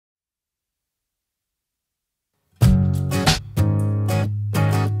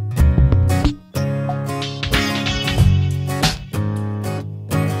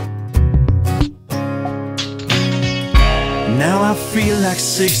feel like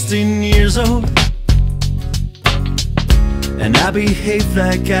 16 years old, and I behave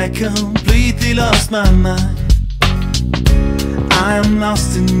like I completely lost my mind. I am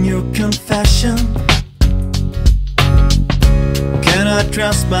lost in your confession. Can I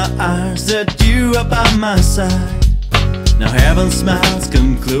trust my eyes that you are by my side? Now heaven smiles,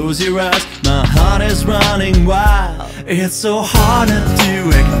 come close your eyes. My heart is running wild. It's so hard not to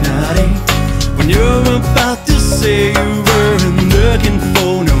ignite it when you're about to say you weren't looking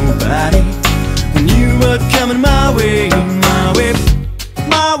for nobody. When you were coming my way, my way,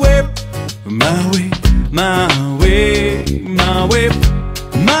 my way, my way, my way, my way,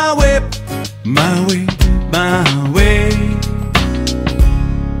 my way, my way, my way.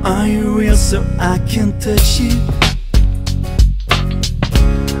 Are you real so I can touch you?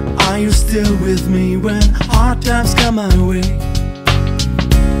 Are you still with me when hard times come my way?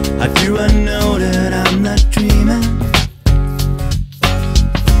 How do I know that I'm not dreaming?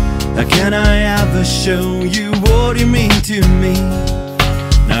 How can I ever show you what you mean to me?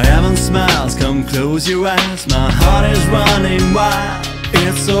 Now heaven smiles, come close your eyes. My heart is running wild.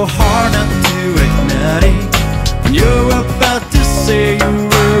 It's so hard not to ignite it when you're about to say you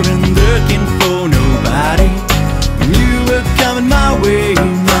weren't looking for nobody. When you were coming my way,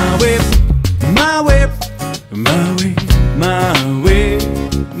 my way, my way, my way, my way,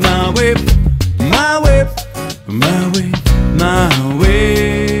 my way, my way, my way, my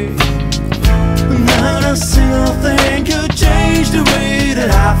way. Not a single thing could change the way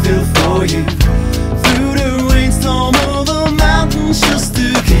that I feel for you. Through the rainstorm over mountains just to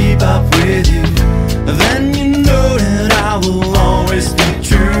keep up with you. Then you know that I will always be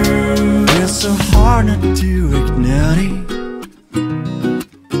true. It's so hard not to ignite it.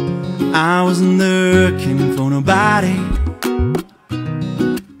 I wasn't looking for nobody.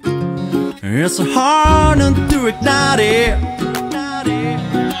 It's so hard not to ignite it.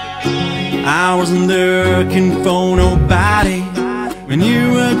 I wasn't looking for nobody when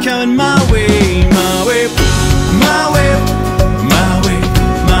you were coming my way.